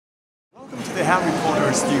the Harry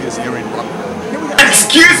Potter studios here in London.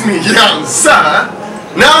 Excuse me, young sir!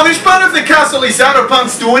 Now this part of the castle is out of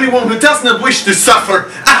bounds to anyone who does not wish to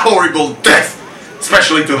suffer a horrible death!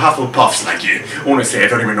 Especially to Hufflepuffs like you. Honestly, I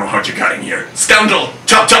don't even know how you got in here. Scoundrel!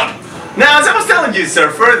 Chop chop! Now, as I was telling you,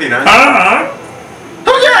 Sir Ferdinand...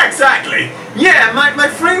 Oh yeah, exactly! Yeah, my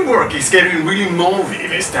framework is getting really moldy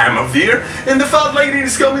this time of year, and the fat lady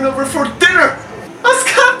is coming over for dinner! A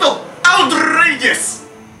scandal! Outrageous!